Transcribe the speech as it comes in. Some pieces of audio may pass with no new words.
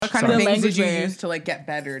kind of The things did you language use to like get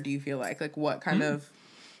better? Do you feel like what kind of?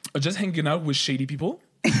 Just hanging out with shady people.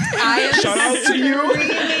 I Shout out to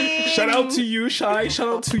you. Shout out to you, Shy. Shout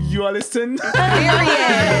out to you, Alison.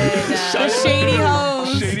 Period. The shady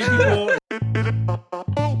hoes. Shady people.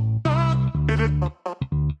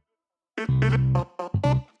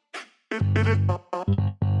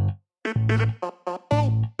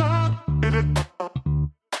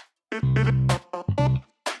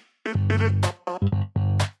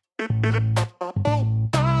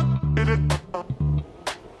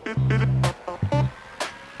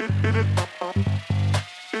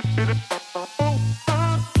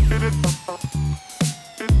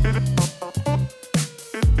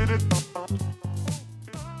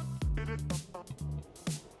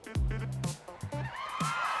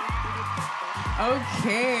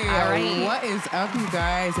 Okay. All right. What is up, you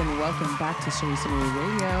guys, and welcome back to Sherry Summary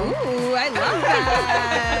Radio. Ooh, I love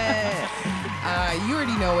that. You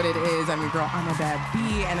already know what it is. I'm your girl, Bad B,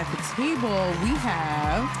 and at the table we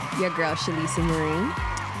have Your girl, Shalisa Marie.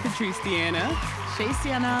 Patrice Deanna. Shay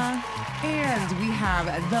Sienna. and we have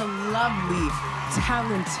the lovely,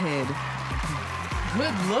 talented,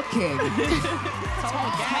 good-looking,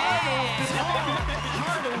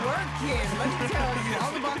 hard-working. Let me tell you,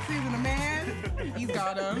 all the boxes and a man, he's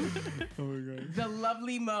got them. Oh my god. The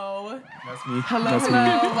lovely Mo. That's me. Hello, That's hello. Me.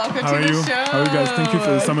 Welcome How to are the you? show. How are you guys? Thank you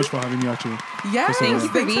so much for having me actually. Yes, Thank you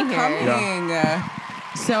for being here. coming.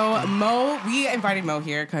 So Mo, we invited Mo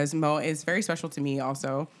here because Mo is very special to me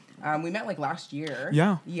also. We met like last year.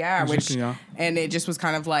 Yeah. Yeah, Exactly, yeah. and it just was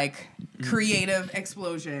kind of like creative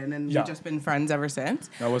explosion, and Yeah. we've just been friends ever since.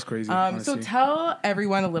 That was crazy. So honestly. tell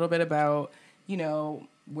everyone a little bit about,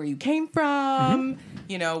 where you came from,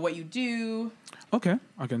 what you do. Okay,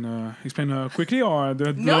 I can explain quickly or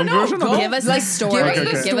the No, long no, version. go. Of Give us the story. Okay, okay.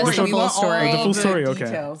 Give us the story. We full want all story. the full the story. Okay.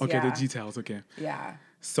 details, Okay. yeah. The details. Okay. Yeah.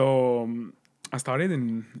 So I started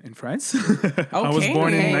in France. I was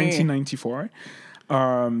born in Okay. 1994.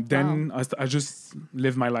 Then I just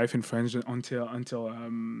lived my life in France until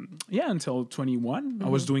 21. I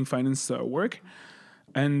was doing finance work,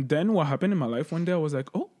 and then what happened in my life one day? I was like,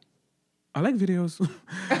 oh, I like videos.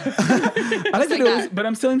 I like videos, but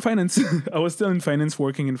I'm still in finance. I was still in finance,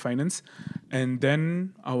 working in finance, and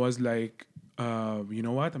then I was like, you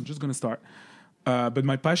know what? I'm just gonna start. But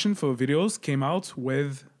my passion for videos came out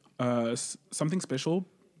with something special,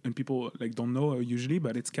 and people like don't know usually,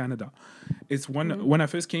 but it's Canada. It's when I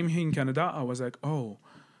first came here in Canada, I was like, oh,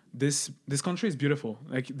 this country is beautiful.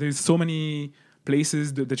 Like there's so many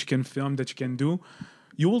places that you can film, that you can do.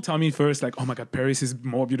 You will tell me first, like, oh my God, Paris is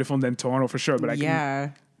more beautiful than Toronto for sure. But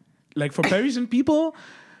like, like for Parisian people,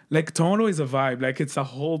 like Toronto is a vibe. Like it's a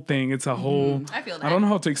whole thing. It's a whole. I feel that. I don't know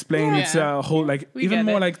how to explain. Yeah. It's a whole like We even get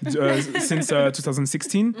more it. like since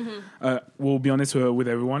 2016. We'll be honest with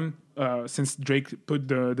everyone. Since Drake put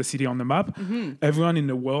the city on the map, everyone in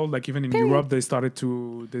the world, like even in Europe, they started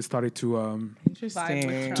to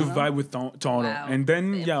Interesting. to vibe with Toronto. Wow. And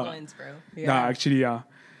then The yeah, influence, bro. yeah, actually, yeah.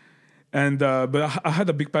 And but I had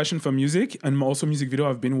a big passion for music and also music video.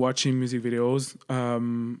 I've been watching music videos.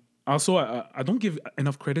 Also, I don't give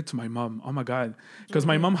enough credit to my mom. Oh my God, because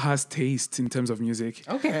my mom has taste in terms of music.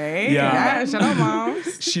 Okay. Yeah. Shout out,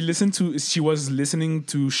 moms. She was listening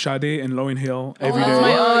to Sade and Lauryn Hill every day.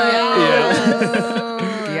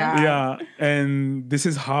 Yeah. Yeah, and this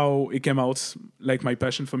is how it came out, like my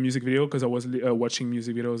passion for music video, because I was watching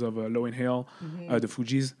music videos of Lauryn Hill, the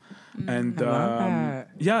Fugees, and love that.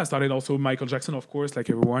 yeah, I started also Michael Jackson, of course, like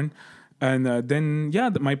everyone, and then yeah,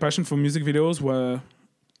 my passion for music videos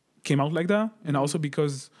came out like that, and also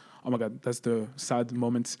because oh my God, that's the sad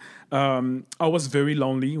moment. I was very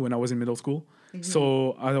lonely when I was in middle school,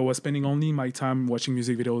 so I was spending only my time watching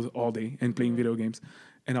music videos all day and playing video games,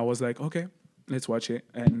 and I was like, okay, let's watch it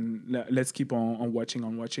and let's keep on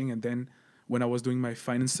watching. And then when I was doing my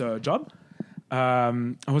finance job, I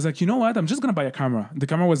was like, you know what? I'm just gonna buy a camera. The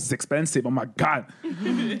camera was expensive. Oh my God,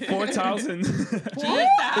 4,000.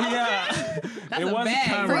 Yeah, it was a For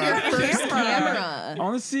camera. your first camera.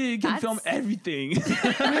 Honestly, it can That's- film everything. You're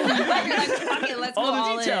like, fuck it, let's go All the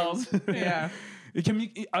all details. Yeah. It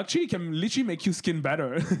can literally make your skin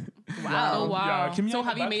better. Wow. Oh wow. Yeah, can you So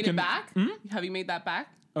have have you that? made Can- it back? Have you made that back?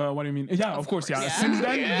 What do you mean? Yeah, of course. Yeah. course. Since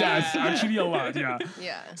then, Yeah. yes, actually a lot. Yeah.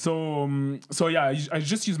 Yeah. So yeah, I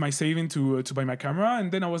just used my saving to buy my camera, and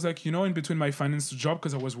then I was like, in between my finance job,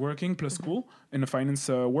 because I was working plus school in the finance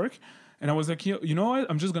work, and I was like, you know what?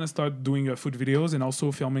 I'm just gonna start doing food videos and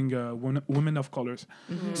also filming women of colors.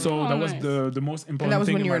 So that was nice. the most important And that was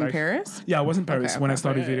thing when in you were my in life. Paris? Yeah, I was in Paris when I okay.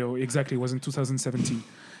 started video. Exactly, it was in 2017.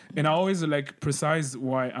 And I always precise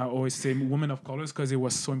why I always say women of colors, because it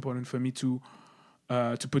was so important for me to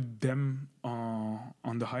to put them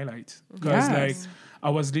on the highlight. Because Yes. like I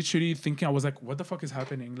was literally thinking, I was like, what the fuck is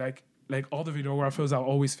happening? Like all the videographers are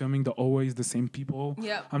always filming always the same people.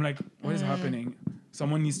 Yep. I'm like, what is happening?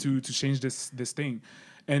 Someone needs to change this thing.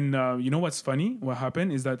 And you know what's funny? What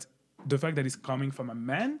happened is that the fact that it's coming from a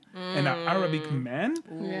man and an Arabic man,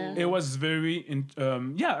 it was very,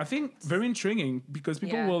 I think very intriguing because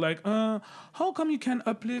people Yeah. were like, how come you can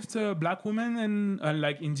uplift black women and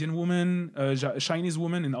like Indian women, Chinese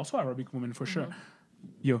women, and also Arabic women for sure.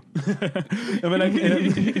 Yo, but like,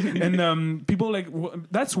 and people like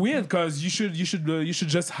that's weird because you should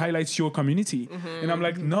just highlight your community, and I'm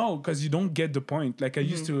like no, because you don't get the point. Like I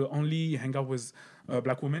used to only hang out with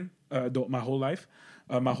black women my whole life.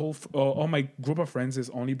 All my group of friends is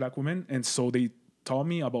only black women, and so they taught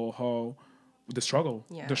me about how the struggle,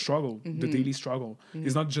 the daily struggle.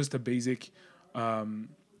 It's not just a basic.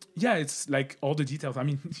 It's like all the details. I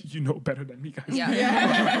mean, you know better than me, guys.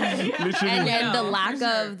 Yeah. Literally. And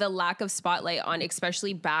the lack of spotlight on,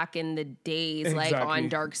 especially back in the days, like Exactly. on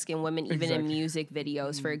dark skinned women, even in Exactly. music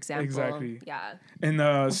videos, for example. Exactly. Yeah.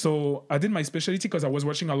 And so I did my specialty because I was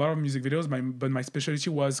watching a lot of music videos, but my specialty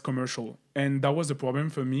was commercial, and that was the problem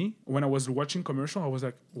for me when I was watching commercial. I was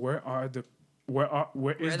like, where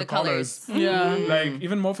is the colors? Yeah. Like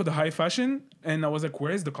even more for the high fashion, and I was like,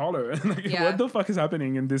 where is the color? Like, Yeah. what the fuck is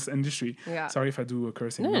happening in this industry? Yeah. Sorry if I do a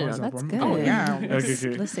cursing. No, is that a that's problem? good. Oh, yeah. Okay.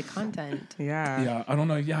 Explicit content. Yeah. Yeah, I don't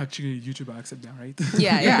know. Yeah, actually, YouTube accept that, right?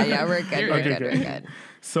 Yeah. We're good. We're Okay, good. We're okay. good.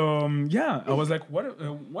 So I was like,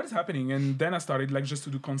 what is happening? And then I started like just to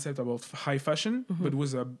do concept about high fashion, but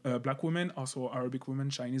with a black woman, also Arabic woman,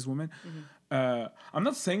 Chinese woman. I'm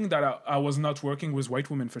not saying that I was not working with white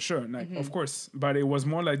women for sure, like, of course, but it was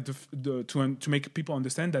more like to make people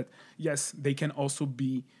understand that yes, they can also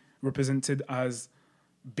be represented as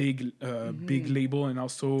big label and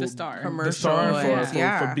also The star. the Commercial star and- for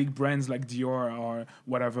yeah. big brands like Dior or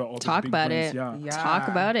whatever. All these Talk big about brands. it. Yeah. Yeah. Talk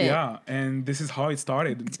about it. Yeah, and this is how it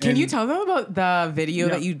started. Can And- you tell them about the video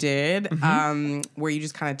Yeah. that you did, where you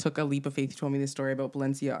just kind of took a leap of faith? You told me this story about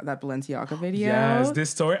that Balenciaga video. Yes, this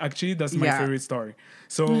story actually that's my Yeah. favorite story.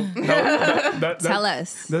 So that Tell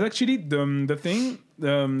us. That's actually the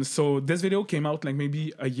thing. So this video came out like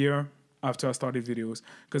maybe a year after I started videos,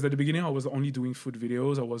 because at the beginning I was only doing food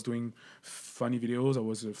videos. I was doing funny videos. I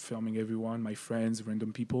was filming everyone, my friends,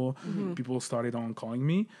 random people. People started on calling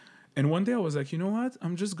me, and one day I was like, you know what?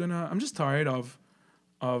 I'm just tired of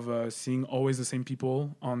seeing always the same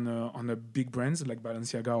people on the big brands like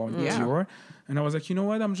Balenciaga or Dior. And I was like, you know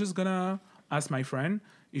what? I'm just gonna ask my friend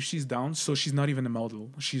if she's down. So she's not even a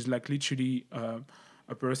model. She's like literally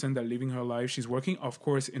a person that living her life. She's working, of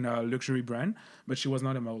course, in a luxury brand, but she was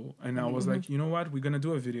not a model. And I was like, you know what? We're gonna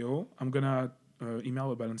do a video. I'm gonna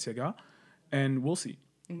email a Balenciaga, and we'll see.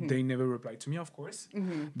 They never replied to me, of course.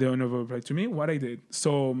 They never replied to me. What I did.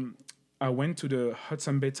 So I went to the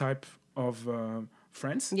Hudson Bay type of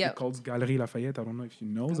France. Yep. It's called Galerie Lafayette. I don't know if you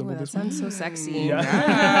know Oh, about that this one. sounds so sexy.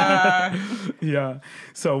 Yeah. Yeah.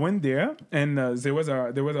 So I went there, and there was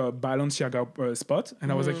a Balenciaga spot, and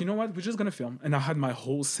I was like, you know what? We're just gonna film. And I had my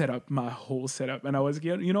whole setup, and I was like,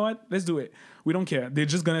 you know what? Let's do it. We don't care. They're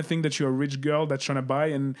just gonna think that you're a rich girl that's trying to buy,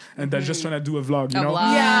 and they're just trying to do a vlog. You know?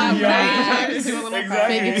 vlog. Yeah. Just do a little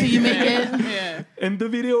Exactly. Fake it till you make it. Yeah. And the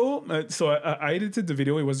video, so I edited the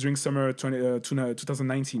video. It was during summer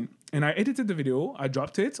 2019. And I edited the video. I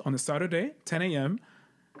dropped it on a Saturday, 10 a.m.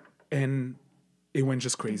 And it went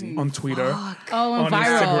just crazy on Twitter, Oh, on and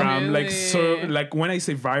viral. Instagram. Like, Really? so, like when I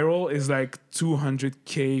say viral, it's like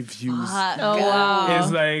 200K views. Oh, wow.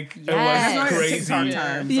 It's like, Yes. it was crazy. TikTok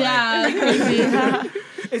times. Yeah, crazy.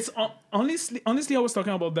 It's honestly, I was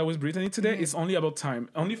talking about that with Brittany today. It's only about time.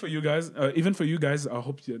 Only for you guys, even for you guys. I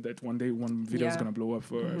hope that one day one video is Yeah. gonna blow up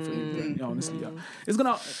for you. Yeah, honestly, yeah, it's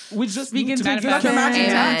gonna. We just Speaking need to to keep manifest.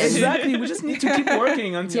 Amen. exactly. We just need to keep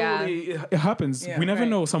working until Yeah. it happens. Yeah, We never right.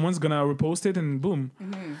 know. Someone's gonna repost it and boom.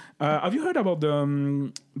 Have you heard about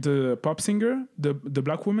the pop singer, the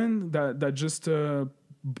black woman that just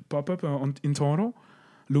pop up in Toronto,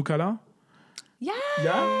 Lucala?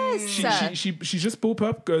 Yes. Yeah, she just popped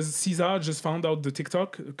up because Caesar just found out the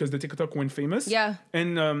TikTok because the TikTok went famous. Yeah.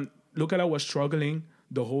 And Lucala was struggling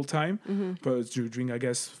the whole time, but during I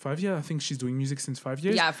guess 5 years, I think she's doing music since 5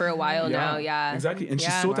 years. Yeah, for a while now. Yeah. exactly. And she's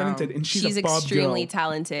Yeah. so Wow. talented, and she's a pop extremely girl.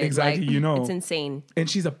 talented. Exactly, Like, you know. It's insane. And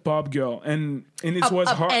she's a pop girl, and it was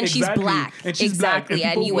hard. And she's exactly. black. And she's Exactly, black.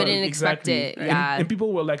 and people you wouldn't expect exactly. it, And- yeah. And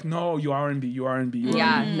people were like, "No, you R&B, you R&B."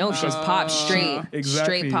 Yeah. No, she's pop straight.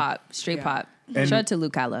 Exactly. Straight pop. Straight pop. And- Shout out to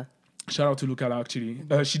Lucala. Shout out to Lucala actually.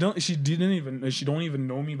 She don't even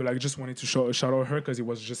know me, but I just wanted to shout out her because it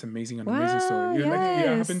was just amazing, an amazing story. It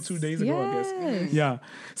happened 2 days ago, I guess. Yeah.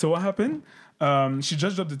 So what happened? She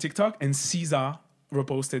just dropped the TikTok and Caesar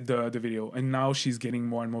reposted the video, and now she's getting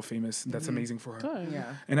more and more famous. That's amazing for her. Yeah.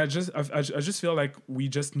 And I just feel like we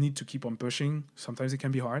just need to keep on pushing. Sometimes it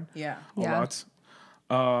can be hard. Yeah. A lot.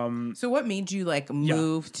 So what made you like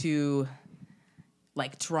move to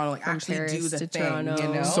like Toronto, like actually do Paris the to thing, Toronto.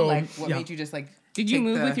 you know? So, like what yeah. made you just like Did you take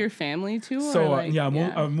move the- with your family too? So or like,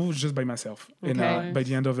 I moved just by myself. Okay. By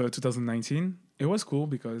the end of 2019, it was cool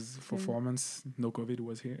because for 4 months no COVID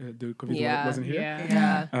was here. The COVID wasn't here.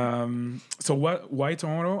 Yeah. Yeah. So why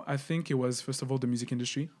Toronto? I think it was first of all the music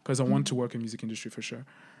industry because I want to work in music industry for sure.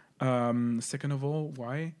 Second of all,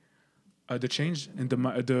 why? The change and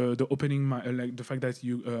the opening, like the fact that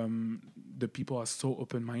you the people are so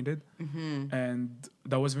open minded, and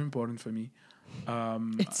that was very important for me.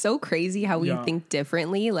 It's so crazy how we Yeah. think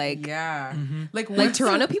differently. Like, Yeah. Like like what's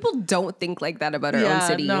Toronto people don't think like that about our own Yeah,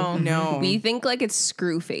 city. No. We think like it's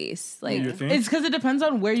screw face. Like, You think? It's because it depends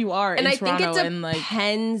on where you are and in I Toronto, think it and like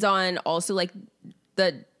depends on also like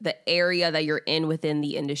the area that you're in within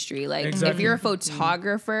the industry. Like if Exactly. you're a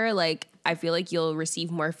photographer, like I feel like you'll receive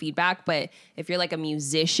more feedback. But if you're like a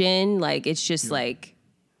musician, like it's just like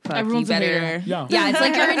fuck, everyone's you a better. hater. Yeah. Yeah, it's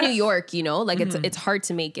like you're in New York, you know? Like it's hard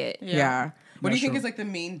to make it. Yeah. What do you think Sure. is like the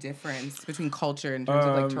main difference between culture in terms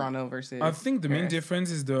of like Toronto versus I think the main Paris?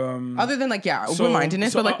 difference is the Other than like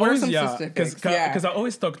open-mindedness, but like what are some specifics? Because I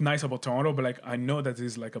always talk nice about Toronto, but like I know that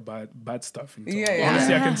there's like a bad stuff in Toronto. Yeah, yeah.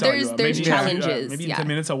 Honestly, I can tell There's- you. there's maybe challenges, maybe in yeah. 10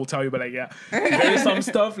 minutes I will tell you, but like there is some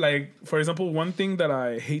stuff like, for example, one thing that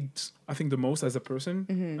I hate, I think the most as a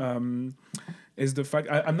person, is the fact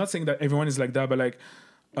I'm not saying that everyone is like that, but like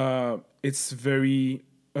it's very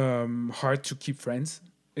hard to keep friends.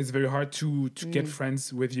 It's very hard to get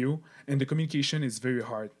friends with you, and the communication is very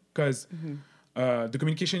hard because the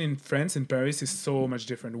communication in France and Paris is so much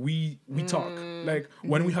different. We talk like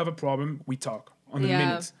when we have a problem, we talk on the Yeah.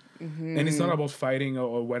 minute, and it's not about fighting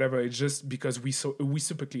or whatever. It's just because we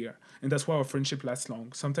super clear, and that's why our friendship lasts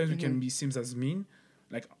long. Sometimes we can be seems as mean.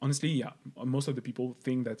 Like honestly, yeah, most of the people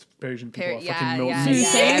think that Parisian people are fucking mean.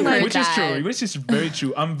 I've heard Which is that. true, which is very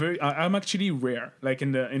true. I'm actually rare. Like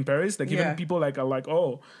in Paris, like even Yeah. people like are like,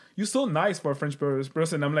 oh, you're so nice for a French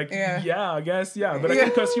person. I'm like, Yeah. yeah, I guess, yeah, but I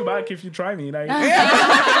can curse you back if you try me. Like,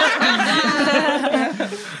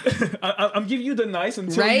 I'm giving you the nice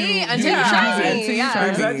until Right? you Until you try me. Until you Yeah. try me.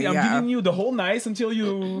 exactly. I'm Yeah. giving you the whole nice until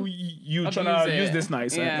you trying to Abuse use it. this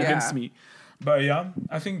nice Yeah. against Yeah. me. But yeah,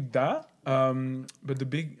 I think that. But the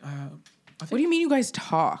big. What do you mean you guys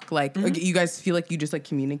talk? Like you guys feel like you just like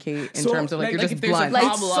communicate in So, terms of like like- you're like just if there's a blunt. Like,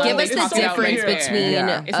 problem, give us it's the so difference clear. between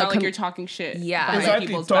Yeah. It's not like you're talking shit. Yeah. behind Exactly,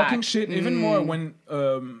 people's talking back. shit even more when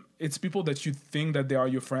it's people that you think that they are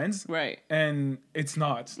your friends, Right. and it's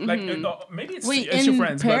not. Like maybe it's, wait, it's your in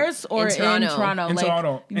friends, but Paris or In in Toronto. Toronto? In Like,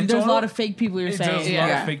 Toronto. In there's Toronto, a lot of fake people. You're there's a saying, lot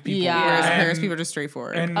Yeah. of fake people. Yeah. Whereas And- Paris people are just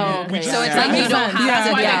straightforward. and Oh, okay. we just So it's say- like you don't have That's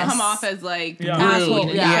to. why Yes. they come off as like Yeah. Asshole,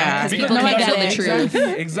 Rude. yeah. Because Because people no, I can't get tell the it.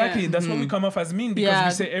 truth. Exactly. That's why we come off as mean because Yeah.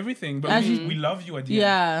 we say everything, but As we love you at the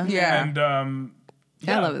end. Yeah. yeah. And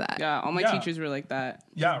I love that. yeah, all my Yeah. teachers were like that.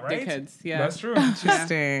 Yeah, right. Dickheads. Yeah. That's true.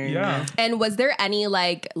 Interesting. Yeah. And was there any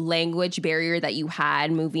like language barrier that you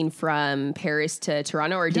had moving from Paris to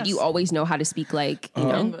Toronto, or did you Yes. always know how to speak like you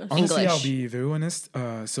know Honestly, I'll English? be very honest.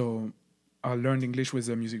 So I learned English with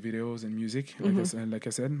music videos and music, like I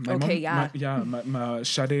said. My Okay, yeah. my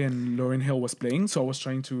Sade and Lauryn Hill was playing, so I was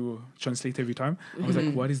trying to translate every time. I was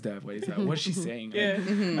like, "What is that? What is that? What's she saying?"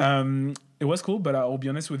 Yeah. It was cool, but I'll be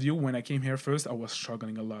honest with you. When I came here first, I was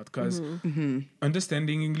struggling a lot because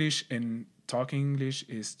understanding English and talking English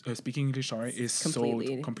is speaking English. Sorry, is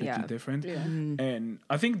Completely, so completely yeah. different. Yeah. And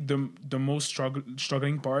I think the most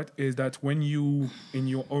struggling part is that when you in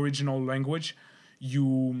your original language,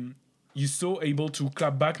 you're so able to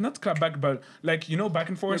not clap back, but like back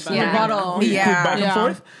and forth, Yeah. Rebuttal. You Yeah. put back and Yeah.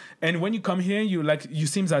 forth. And when you come here, you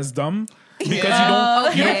seems as dumb because you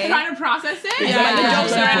don't. You don't Okay. Trying to process it. Exactly. Yeah. The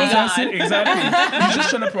jokes You're are trying to already process gone. it. Exactly. You're just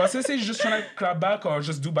trying to process it. You're just trying to clap back or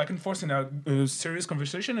just do back and forth in a serious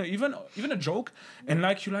conversation or even a joke. And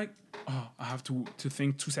like you're like, oh, I have to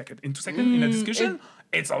think 2 seconds. In 2 seconds in a discussion,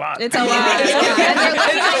 it's a lot. It's a lot.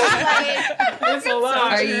 It's a lot.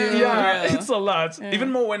 Are you- Yeah, it's a lot.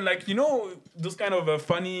 Even more when those kind of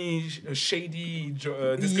funny, shady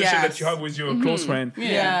discussion that you have with your close friend.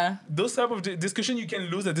 Yeah. Those type of discussion, you can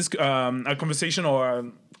lose a conversation or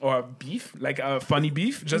or beef, like a funny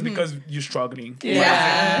beef, just because you're struggling. Yeah.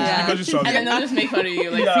 Just because you're struggling. And then they'll just make fun of you,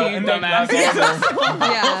 like, yeah, see, and then dumbass.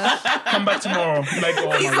 Yeah. come back tomorrow. Like, oh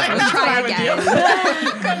my like, god. Try again.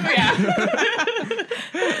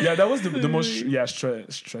 Yeah, that was the most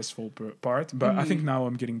stressful part. But I think now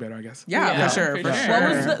I'm getting better, I guess. Yeah, for sure. for For sure. sure.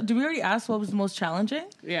 What was did we already ask what was the most challenging?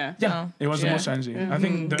 Yeah. Yeah, it was the Yeah. most challenging. I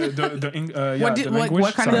think the What the language.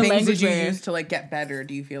 what kind of sorry. things did you Language use to like get better?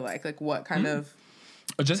 Do you feel like what kind of?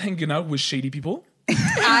 Just hanging out with shady people.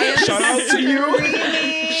 I am Shout out to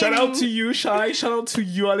you. Shout out to you, Shy. Shout out to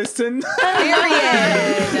you, Alison.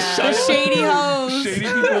 period. Shady hoes. Shady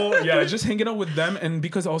people. Yeah, just hanging out with them. And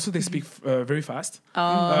because also they speak very fast.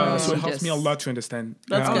 So it helps me a lot to understand.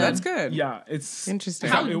 That's Oh, good. that's good. Yeah, it's Interesting.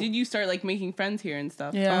 How it- did you start, like, making friends here and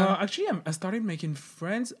stuff? Yeah. Actually, I started making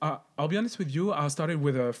friends. I'll be honest with you. I started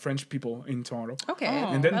with French people in Toronto. Okay.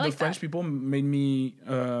 And then I the like French that. people made me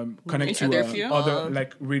connect to Other few? other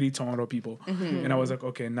like really Toronto people, and I was like,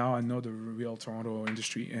 okay, now I know the real Toronto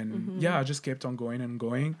industry, and I just kept on going and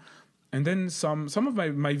going, and then some of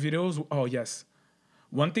my videos. Oh yes,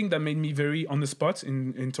 one thing that made me very on the spot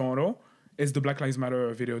in Toronto is the Black Lives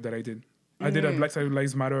Matter video that I did. I did a Black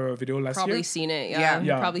Lives Matter video last Probably year. seen it. Yeah. Yeah.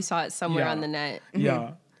 Yeah. Probably saw it somewhere Yeah. on the net.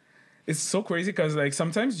 Yeah. It's so crazy because like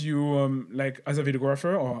sometimes you like as a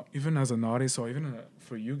videographer or even as an artist or even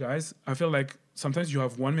for you guys, I feel like sometimes you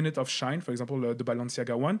have 1 minute of shine. For example, the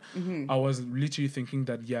Balenciaga one. I was literally thinking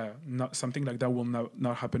that not something like that will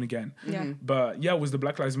not happen again. Yeah. But yeah, with the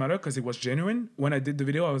Black Lives Matter because it was genuine. When I did the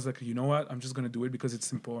video, I was like, you know what? I'm just gonna do it because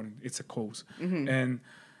it's important. It's a cause, and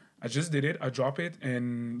I just did it. I dropped it,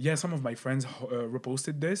 and some of my friends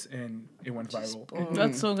reposted this, and it went viral.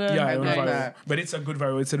 That's so good. Yeah, it went love viral. that. But it's a good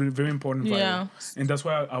viral. It's a very important viral. Yeah. And that's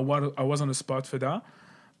why I was on the spot for that.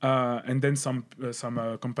 And then some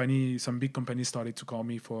big companies started to call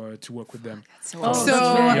me to work with them. So, So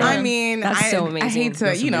Yeah. I mean, That's so I amazing. hate to,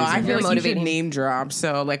 That's I amazing. feel You're like motivating. you should name drop.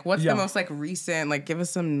 So like, what's Yeah. the most like recent? Like, give us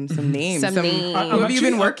some names. Some names. Who have you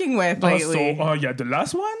been working with lately? The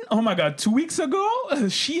last one. Oh my God, 2 weeks ago,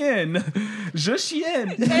 Shein, just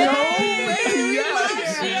Shein. This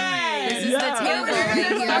is the table right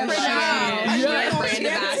here. Yeah. Brand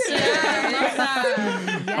ambassador.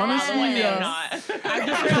 Honestly,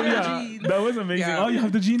 that was amazing. Yeah. Oh, you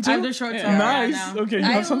have the jean too. I have the short tail. Nice. right now. Okay, you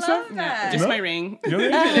have some stuff. Just No? my ring.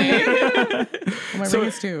 My So-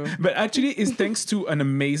 rings too. But actually, it's thanks to an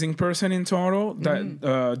amazing person in Toronto.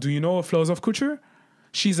 That do you know Flows of Couture?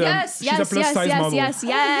 She's a Yes, she's a plus size model. yes.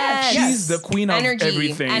 She's the queen of Energy,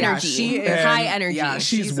 everything. energy, Yeah, she is- high And- energy. yeah,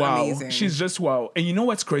 She's wow. amazing. She's just wow. And you know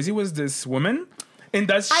what's crazy was this woman? And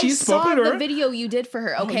that I she's saw popular. the video you did for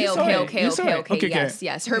her. Okay, you saw it. okay. You saw it. Okay,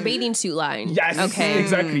 Yes. Her bathing suit line. Yes, Okay.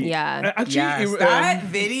 exactly. Yeah. Actually, Yes, it, that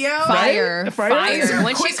video. Fire. Fire.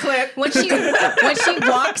 When Quick she clip. when she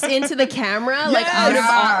walks into the camera like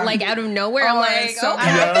out of nowhere, I'm Oh, like, it's so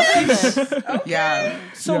okay. Yeah.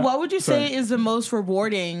 So Yeah. what would you say Sorry. is the most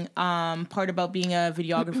rewarding part about being a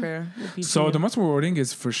videographer? Would be So for the you? most rewarding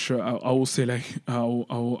is for sure. I will say like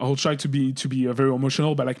I'll try to be very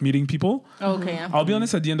emotional, but like meeting people. Okay. Yeah. I'll be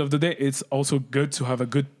honest. At the end of the day, it's also good to have a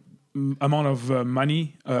good amount of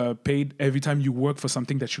money paid every time you work for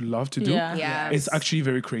something that you love to do. Yeah. Yes. It's actually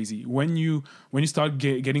very crazy when you start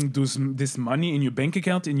getting this money in your bank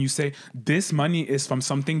account and you say this money is from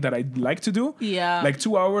something that I like to do. Yeah. Like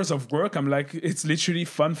 2 hours of work, I'm like it's literally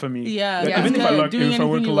fun for me. Yeah. Like, Yeah. even if I Good. work, Doing if I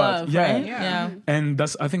work anything a you lot. love, Yeah. right? Yeah. And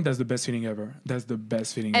I think that's the best feeling ever. That's the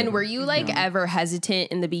best feeling. And ever. were you like ever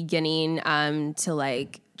hesitant in the beginning to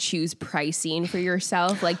like choose pricing for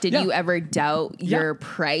yourself? Like, did Yeah. you ever doubt Yeah. your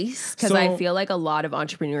price? Because I So- feel like a lot of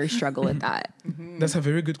entrepreneurs struggle with that. That's a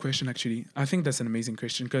very good question, actually. I think that's an amazing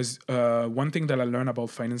question because one thing that I learned about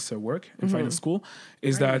finance work in finance school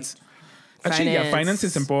is that actually, Finance. finance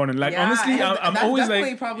is important. Like Yeah, honestly, and I'm that always definitely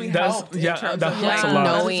like, probably that's helped in yeah, terms that of, helps like, a lot.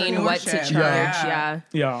 Knowing what to entrepreneurship. charge. Yeah.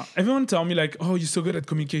 Yeah. Everyone tell me like, oh, you're so good at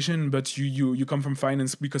communication, but you come from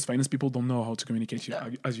finance because finance people don't know how to communicate.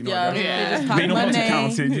 As you know, Yeah. guys. They just talk They know how to money.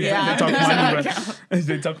 count. They Yeah. talk money, but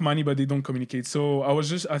they talk money, but they don't communicate. So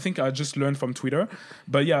I think I just learned from Twitter.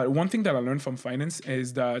 But yeah, one thing that I learned from finance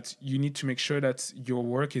is that you need to make sure that your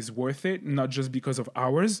work is worth it, not just because of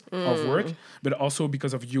hours of work, but also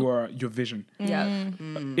because of your vision. Yeah.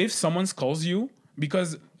 If someone calls you,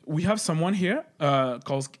 because we have someone here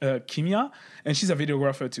called Kimia, and she's a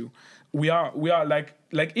videographer too. We are like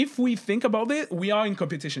if we think about it, we are in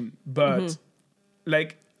competition, but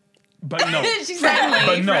like But no. She's friendly.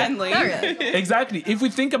 But no. Friendly. Exactly. If we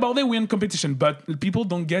think about it, we're in competition, but people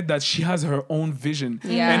don't get that she has her own vision.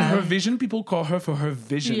 Yeah. And her vision, people call her for her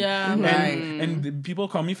vision. Yeah. And the people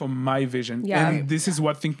call me for my vision. Yeah. And this is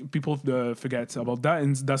what people forget about that.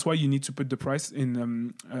 And that's why you need to put the price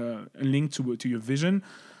in link to your vision.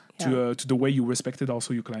 To the way you respected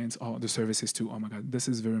also your clients or the services too. Oh my God, this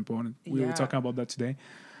is very important. We were talking about that today.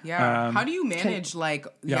 Yeah. How do you manage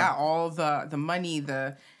Yeah. all the money,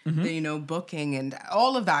 the booking and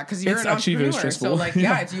all of that? Because you're It's an actually very entrepreneur. stressful. So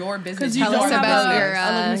it's your business. Because you Tell don't us have about your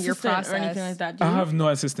your assistant or anything process. like that. Do I you? have no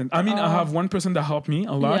assistant. I mean, I have one person that helped me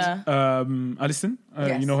a lot. Yeah. Alison,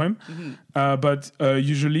 Yes. you know him. But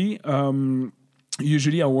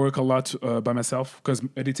usually I work a lot by myself because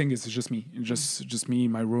editing is just me, just me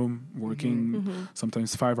in my room working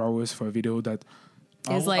sometimes 5 hours for a video that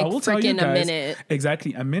It's I will tell you freaking a guys, minute.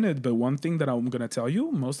 Exactly, a minute. But one thing that I'm gonna tell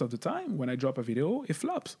you, most of the time when I drop a video, it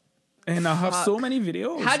flops, and I have so many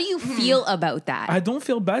videos. How do you feel about that? I don't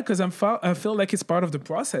feel bad because I feel like it's part of the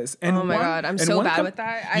process. And Oh my God, I'm so bad with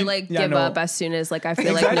that. I give up as soon as I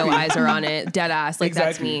feel like no eyes are on it. Dead ass.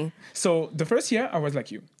 That's me. So the first year I was like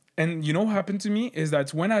you. And you know what happened to me is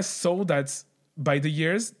that when I saw that by the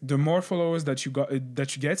years, the more followers that you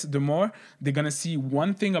get, the more they're gonna see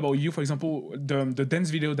one thing about you. For example, the dance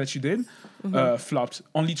video that you did flopped,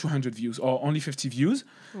 only 200 views or only 50 views.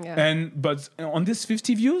 Yeah. But on this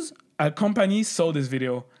 50 views, a company saw this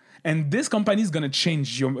video. And this company is gonna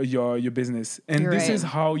change your business, and You're this right. is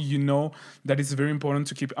how you know that it's very important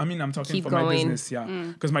to keep. I mean, I'm talking Keep for my going. business,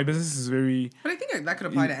 because my business is very. But I think that could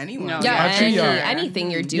apply to anyone. No. Yeah, Actually,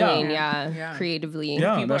 anything you're doing, Yeah. creatively.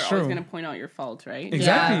 Yeah, People that's are always true. going to point out your faults, right?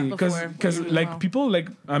 Exactly, before because you like know. people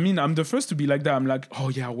I mean, I'm the first to be like that. I'm like, oh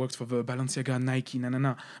yeah, I worked for the Balenciaga, Nike,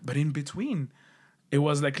 na. But in between, it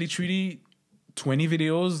was like literally 20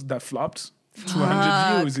 videos that flopped.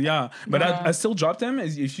 200 views, yeah. But I still drop them.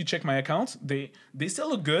 If you check my account, they still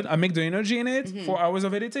look good. I make the energy in it, 4 hours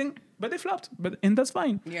of editing, but they flopped. And that's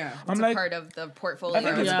fine. Yeah. I'm It's like, a part of the portfolio. I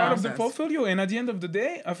think it's Yeah. part of the Process. portfolio. And at the end of the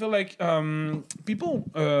day, I feel like people,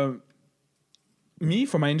 me,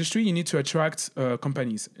 for my industry, you need to attract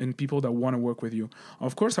companies and people that want to work with you.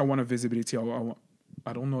 Of course, I want a visibility.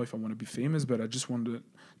 I don't know if I want to be famous, but I just want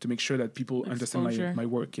to make sure that people understand Exposure. my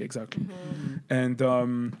work. Yeah, exactly.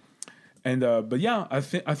 But yeah,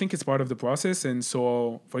 I think it's part of the process. And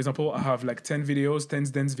so, for example, I have like 10 videos, 10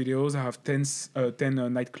 dance videos. I have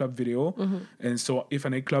 10 nightclub video. And so if a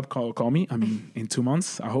nightclub call me, I mean, in 2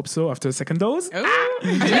 months, I hope so, after the second dose,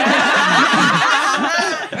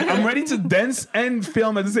 I'm ready to dance and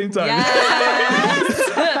film at the same time. Yes.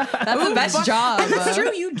 That's the best job. And that's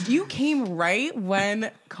true. You came right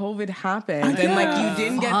when COVID happened, and you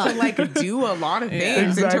didn't get to do a lot of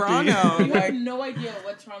things Exactly. in Toronto. You have no idea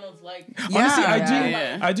what Toronto's like. Honestly,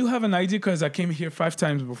 Yeah. I do have an idea because I came here 5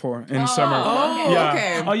 times before in summer. Oh, Yeah.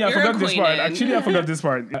 okay. Oh yeah, I You're forgot this part. acquainted. Actually, I forgot this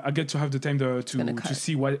part. I get to have the time to cut.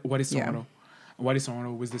 see what is Yeah. Toronto. What is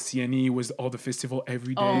Toronto with the CNE, with all the festival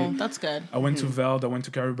every day. Oh, that's good. I went to Veld, I went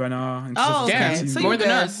to Caribana. And Oh, just okay. to So see- More you than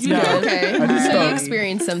did. us. You Yeah. did. Okay. I did You stuff.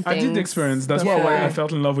 experienced some I things. did the experience. That's why before. I fell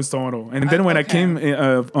in love with Toronto. And then when I Okay. came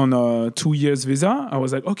on a 2 years visa, I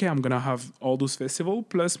was like, okay, I'm gonna have all those festivals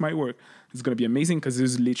plus my work. It's gonna be amazing because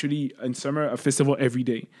there's literally in summer a festival every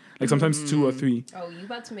day, like sometimes 2 or 3. Oh, you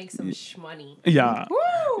about to make some shmoney. Yeah,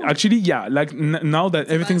 actually, yeah. Like now that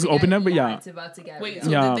everything's open up, but yeah. It's about to get Wait, real. so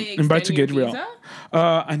Yeah, did they I'm about extend to your get real. visa?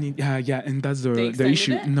 I need, yeah, and that's They the extended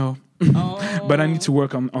issue. it? No, Oh. but I need to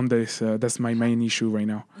work on this. That's my main issue right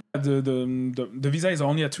now. The visa is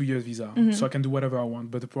only a 2 year visa, so I can do whatever I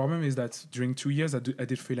want. But the problem is that during 2 years I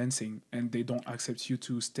did freelancing, and they don't accept you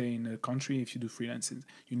to stay in a country if you do freelancing.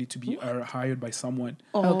 You need to be hired by someone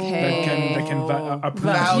Okay. that can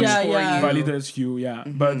approve Vouch you, Yeah, for yeah. you. validates you. Yeah,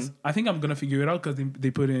 but I think I'm gonna figure it out because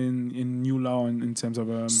they put in new law in terms of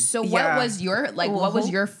So Yeah. what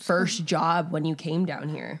was your first job when you came down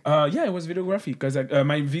here? yeah, it was videography because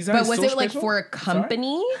my visa. But is was so it like special. for a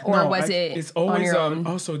company or No, was it It's on always your own?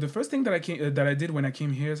 Also, the first thing that I did when I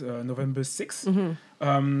came here is November 6th.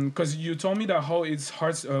 Mm-hmm. Because you told me that how it's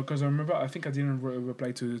hard. Because I remember, I think I didn't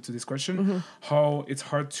reply to this question. Mm-hmm. How it's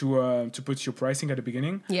hard to put your pricing at the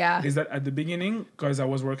beginning. Yeah. Is that at the beginning, because I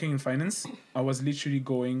was working in finance, I was literally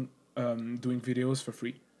going doing videos for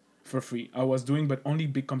free. I was doing, but only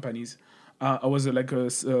big companies. I was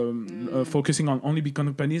focusing on only big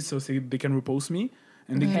companies so they can repost me.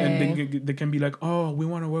 And they can be like, oh, we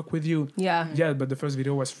want to work with you. Yeah. Yeah, but the first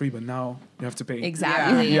video was free, but now you have to pay.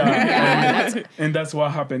 Exactly. Yeah. And that's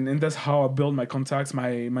what happened. And that's how I built my contacts,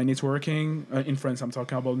 my networking in France. I'm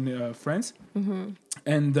talking about France.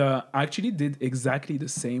 And I actually did exactly the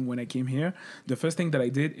same when I came here. The first thing that I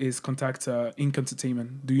did is contact Ink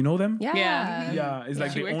Entertainment. Do you know them? Yeah. Yeah. Yeah, it's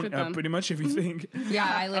like She they worked own with them. pretty much everything. Yeah,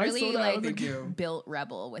 I literally saw that, I was like like, built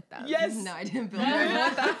Rebel with them. Yes. No, I didn't build Rebel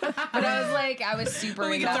with them. But I was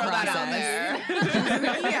super in that process.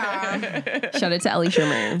 Yeah. Shout out to Ellie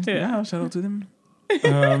Schumer. Yeah, shout out to them.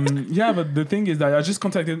 Yeah, but the thing is that I just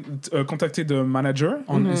contacted the manager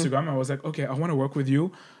on Instagram. I was like, okay, I want to work with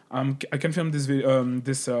you. I can film this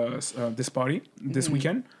this party this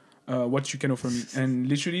weekend. What you can offer me? And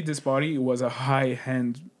literally, this party was a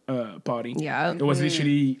high-end party. Yeah. It was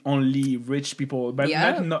literally only rich people, but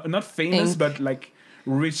Yeah. not famous, but like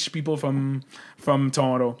rich people from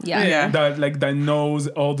Toronto. Yeah. Yeah. That knows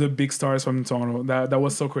all the big stars from Toronto. That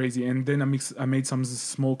was so crazy. And then I made some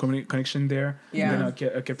small connection there. Yeah. And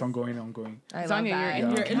then I kept on going. I love Sonia, that. you're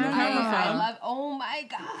in the camera I phone. love. Oh my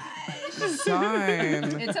gosh.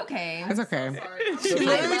 Son. It's okay. It's okay. She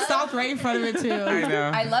literally stopped right in front of it too. I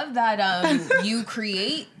know. I love that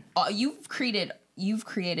you've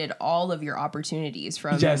created all of your opportunities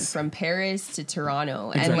from Yes. from Paris to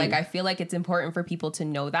Toronto. And Exactly. like I feel like it's important for people to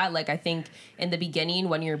know that. Like I think in the beginning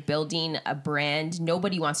when you're building a brand,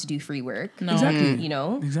 nobody wants to do free work. No. Exactly. You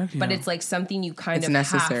know? Exactly, But yeah. it's like something you kind It's of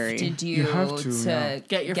necessary. have to do You have to, yeah.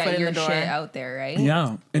 Get your foot in the door. shit out there, right?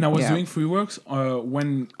 Yeah, and I was Yeah. doing free works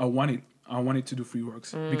when I wanted to do free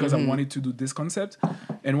works because I wanted to do this concept.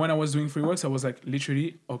 And when I was doing free works, I was like,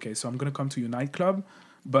 literally, okay, so I'm gonna come to your nightclub,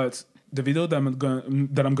 but the video that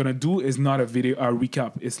I'm gonna do is not a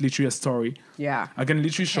recap. It's literally a story. Yeah. I can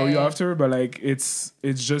literally show you Okay. after, but like it's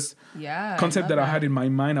just Yeah. concept love that I had in my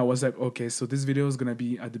mind. I was like, okay, so this video is gonna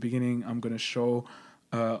be at the beginning. I'm gonna show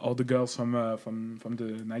all the girls from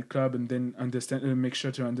the nightclub, and then make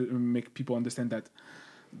sure to make people understand that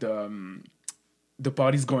the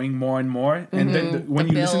party's going more and more, and then when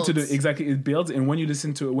The you listen to builds. it builds, and when you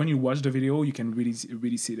watch the video, you can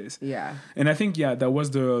really see this. Yeah. And I think that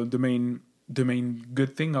was the main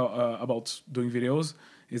good thing about doing videos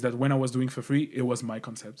is that when I was doing for free, it was my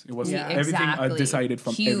concept. It was Yeah. everything I Exactly. decided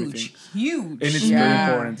from everything. Huge. And it's Yeah.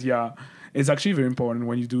 very important. Yeah, it's actually very important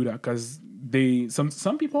when you do that because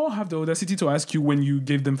some people have the audacity to ask you when you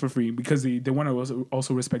give them for free because they want to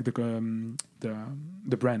also respect the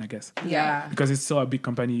brand, I guess, Yeah. because it's still a big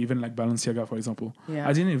company, even like Balenciaga, for example. Yeah.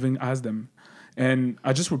 I didn't even ask them, and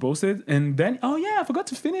I just reposted, and then I forgot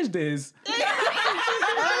to finish this.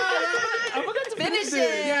 I forgot to finish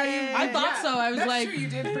this. I thought so. I was like, you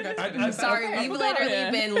did forget to I- Sorry, I we've forgot.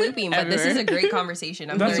 literally been looping, but this Ever. is a great conversation.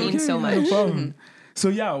 I'm That's learning okay, so much. No problem. So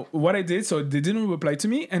yeah, what I did, so they didn't reply to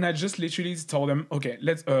me, and I just literally told them, okay,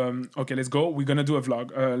 let's go. We're gonna do a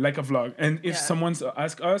vlog, like a vlog, and if Yeah. someone's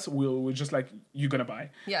ask us, we're just like, you're gonna buy,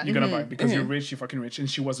 Yeah. you're gonna buy because you're rich, you're fucking rich, and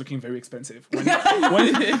she was looking very expensive.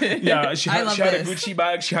 Yeah, she had a this. Gucci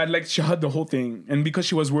bag, she had the whole thing, and because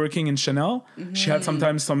she was working in Chanel, she had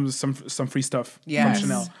sometimes some free stuff Yes. from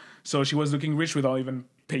Chanel, so she was looking rich without even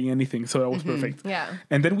paying anything, so that was perfect. Yeah.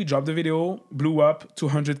 And then we dropped the video, blew up,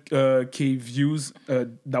 200K views.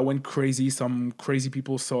 That went crazy. Some crazy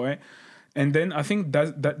people saw it. And then I think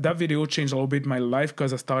that video changed a little bit my life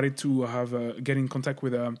because I started to get in contact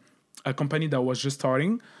with a company that was just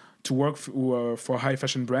starting to work for a high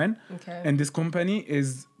fashion brand. Okay. And this company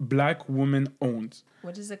is Black woman owned.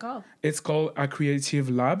 What is it called? It's called A Creative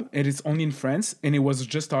Lab, and it's only in France. And it was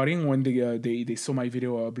just starting when they saw my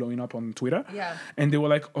video blowing up on Twitter. Yeah. And they were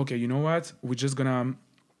like, okay, you know what? We're just gonna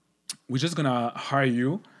hire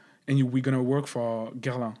you, and we're gonna work for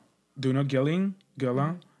Guerlain. Do you know Guerlain?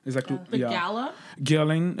 Guerlain is like the gala.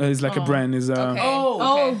 Guerlain is like a brand. Is Okay.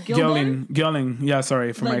 Oh, Gildan? Guerlain. Yeah,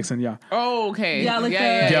 sorry for my Like- accent. Yeah. Oh, okay. Yeah, like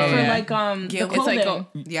yeah, for yeah. like the Gil- It's like clothing.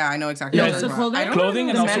 Yeah, I know exactly. Yeah, what it's you're the talking about. clothing? I don't Clothing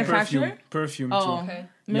and The also manufacturer? perfume Oh, too. Okay.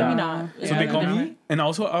 maybe Yeah. not. So Yeah, they call different. me, and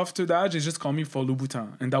also after that, they just call me for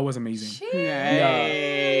Louboutin, and that was amazing.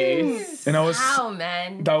 Nice. And I was. Wow,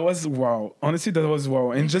 man. That was wow. Honestly, that was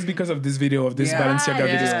wow. And just because of this video, of this Yeah. Balenciaga you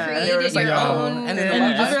video. just They created were just like, your yeah. own. and then the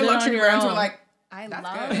Yeah. other Just luxury on your brands were own. like, I That's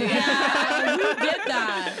love good. that. Who did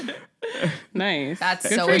that? Nice. That's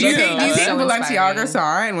Good so for do you you. think, do you That's think so Balenciaga inspiring.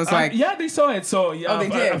 saw it and was like, Yeah, they saw it. So yeah, Oh, they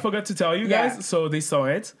did? I forgot to tell you Yeah. guys. So they saw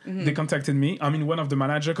it. They contacted me. I mean, one of the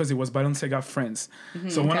manager, because it was Balenciaga France.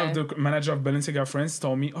 So one of Okay. the manager of Balenciaga France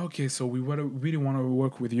told me, okay, so we really want to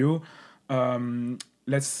work with you.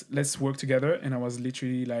 Let's work together. And I was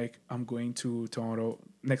literally like, I'm going to Toronto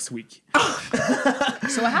next week.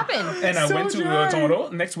 So what happened? And I went to Toronto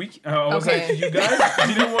next week. I was Okay. like, you guys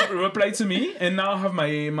didn't reply to me, and now I have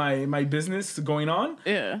my business going on.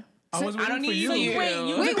 Yeah. I was I waiting don't for need you. you. Wait,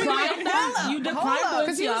 you declined that? You declined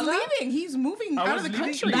Because he was Balenciaga? leaving. He's moving I out was of the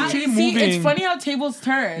leaving. country. That- See, moving. it's funny how tables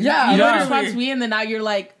turn. Yeah, You don't literally. respond to me, and then now you're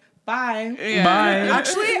like, bye. Bye.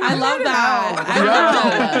 Actually, I love that. I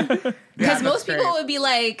love that. Because that's most people great. would be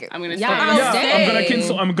like, I'm gonna yeah, stay. I'll Yeah, stay.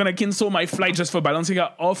 I'm gonna cancel my flight just for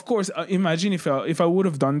Balenciaga. Of course, imagine if I would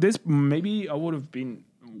have done this, maybe I would have been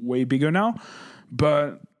way bigger now.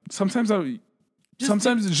 But sometimes just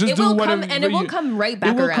It do will whatever. come, and it will come right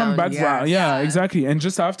back It will around. come back Yes. around. Yeah, Yeah. exactly. And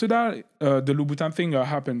just after that, the Louboutin thing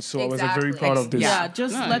happened. So I was very Exactly. proud of this. Yeah,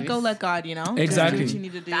 just Nice. let go, let God, you know? Exactly. Just do what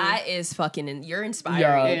you need to do. That is fucking, you're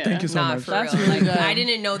inspiring. Yeah, thank you so Nah, much. for That's real. really Like, good. I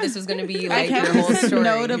didn't know this was going to be I like can't your whole story.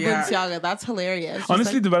 no to Yeah. Balenciaga. That's hilarious. Just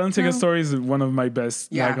Honestly, like, the Balenciaga story is one of my best.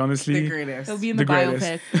 Yeah, Like honestly, the greatest. it'll be in the the,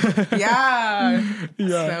 greatest. biopic. Yeah.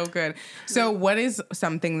 Yeah. So good. So what is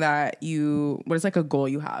something that what is like a goal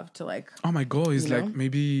you have to like? Oh, my goal is You like know?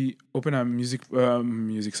 maybe open a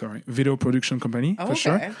video production company for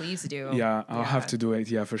sure. Okay. Please do. Yeah, I'll have to do it.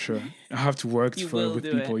 Yeah, for sure. I have to work You with will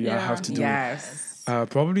do people. it. Yeah, I Yeah. have to do Yes. it.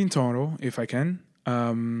 Probably in Toronto if I can.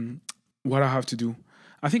 What I have to do,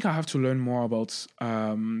 I think I have to learn more about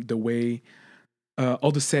the way,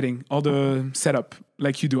 all the setting, all the setup,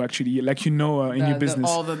 like you do actually, like in your business.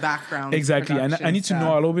 all the background. Exactly, and I need to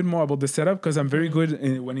know a little bit more about the setup because I'm very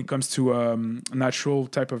good when it comes to natural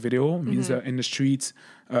type of video, means in the streets,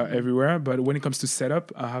 everywhere. But when it comes to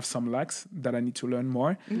setup, I have some lacks that I need to learn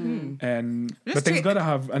more. And but thanks God, I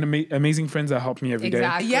have amazing friends that help me every day.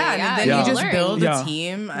 Exactly. Yeah, and then Yeah. you just learn. build a Yeah.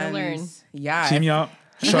 team and learn. yeah. Kimia,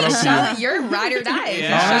 shout out to you. You're ride or die.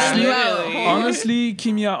 Yeah. Shouting you Honestly. out. Honestly,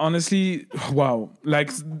 Kimia, wow, like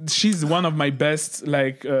she's one of my best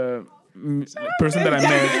person that I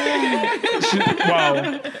met. Wow,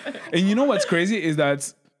 and you know what's crazy is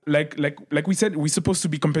that like we said, we're supposed to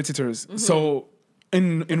be competitors. So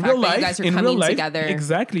in real fact that you life, guys are in real coming life, together.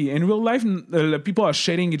 exactly. In real life, people are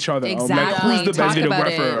shading each other. Like, Exactly. who's the best Talk about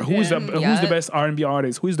videographer? it. Who's Yeah. the best R&B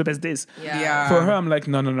artist? Who's the best this? Yeah. For her, I'm like,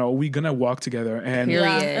 no, we're gonna walk together. And Period.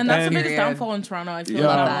 Yeah, and that's And- the biggest downfall in Toronto. I feel Yeah.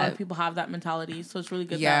 like Love a lot that. of people have that mentality, so it's really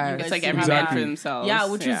good Yeah. that you guys It's like do every have man Exactly. for that. themselves. Yeah,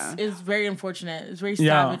 which is very unfortunate. It's very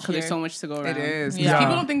Yeah. savage Because there's here. so much to go around. It is. Yeah.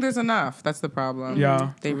 People don't think there's enough. That's the problem.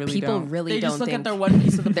 Yeah. They really People don't. really They don't just look think at their one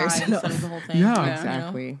piece of the there's pie enough. instead of the whole thing. Yeah. you know?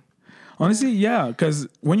 Exactly. Honestly, yeah, because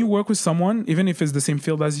when you work with someone, even if it's the same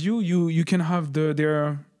field as you can have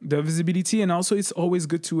their visibility, and also it's always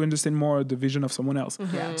good to understand more the vision of someone else.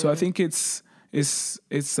 So I think it's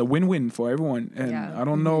a win-win for everyone, and Yeah. I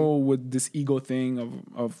don't know with this ego thing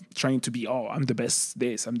of trying to be I'm the best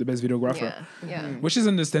I'm the best videographer, Yeah. which is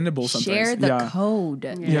understandable sometimes. Share the yeah. code.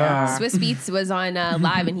 Yeah. Swiss Beats was on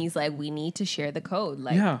live and he's like, we need to share the code.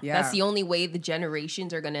 Like, Yeah. Yeah. that's the only way the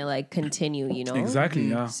generations are going to like continue, you know? Exactly.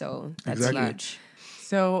 Yeah. So that's Exactly. huge.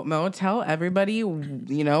 So Mo, tell everybody,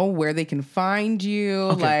 where they can find you.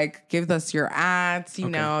 Okay. Like, give us your ads.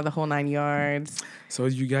 The whole 9 yards. So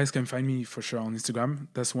you guys can find me for sure on Instagram.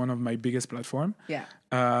 That's one of my biggest platform. Yeah.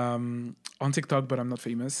 On TikTok, but I'm not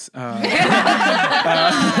famous.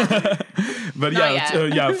 But Not yeah,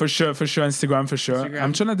 yet. yeah, for sure, Instagram, for sure. Instagram.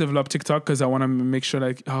 I'm trying to develop TikTok because I want to make sure,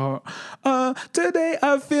 like, today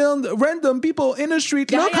I filmed random people in the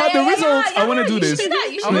street. Look at the results. I want to do You this. should do that.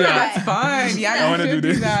 You should Oh do my God, that. that's fun. Yeah, I you want to should do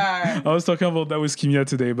this. that. I was talking about that with Kimia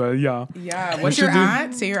today, but yeah. Yeah. What's should your do-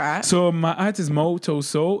 ad? Say your ad. So my ad is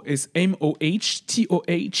Motoso. It's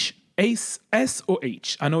MOHTOH.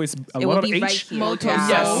 SOH. I know it's a It lot will of be H. right here. Moto. Yeah.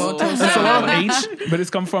 Yes, Motoso. it's a lot of H, but it's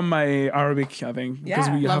come from my Arabic, I think, because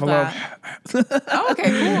Yeah, we love have a lot of. Oh, okay,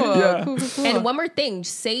 cool. Yeah. Cool. And one more thing,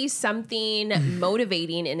 say something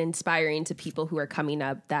motivating and inspiring to people who are coming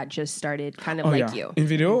up that just started kind of like you. In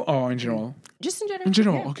video or in general? Just in general. In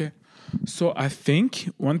general, Yeah. okay. So I think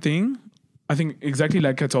exactly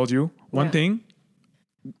like I told you, one thing,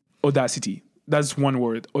 audacity. That's one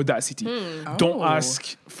word, audacity. Don't Oh.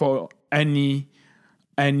 ask for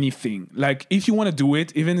anything. Like if you want to do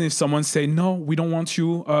it, even if someone say, no, we don't want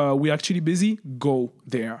you, we're actually busy, go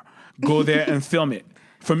there and film it.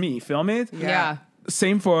 For me, film it. Yeah.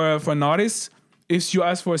 Same for an artist. If you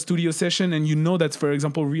ask for a studio session and you know that, for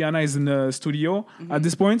example, Rihanna is in the studio at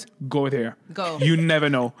this point, go there. Go. You never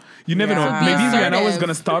know. You never know. Yeah. Maybe Be Rihanna was assertive.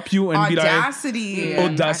 gonna stop you and Audacity. be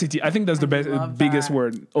like, audacity. I think that's the love biggest that.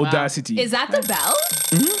 word. Audacity. Is that the bell?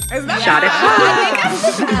 Is that Shot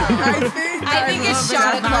I think it's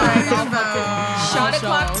shot o'clock. Shot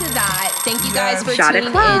o'clock to that. Thank you guys for Shot tuning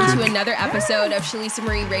o'clock. in to another episode of Shalisa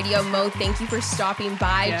Marie Radio. Mo, thank you for stopping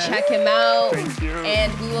by. Check him out. Thank you.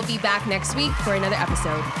 And we will be back next week for another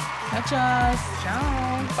episode. Catch us.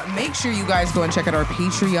 Ciao. But make sure you guys go and check out our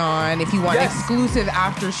Patreon if you want exclusive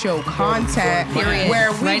after show content. Period.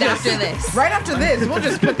 Where we Right just, after this. Right after this, we'll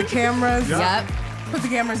just put the cameras. Yep. Put the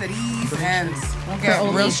cameras at ease and we'll get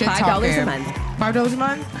only real shit $5 talking. a month. $5 a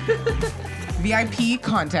month. VIP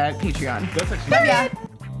content Patreon. That's actually Love ya.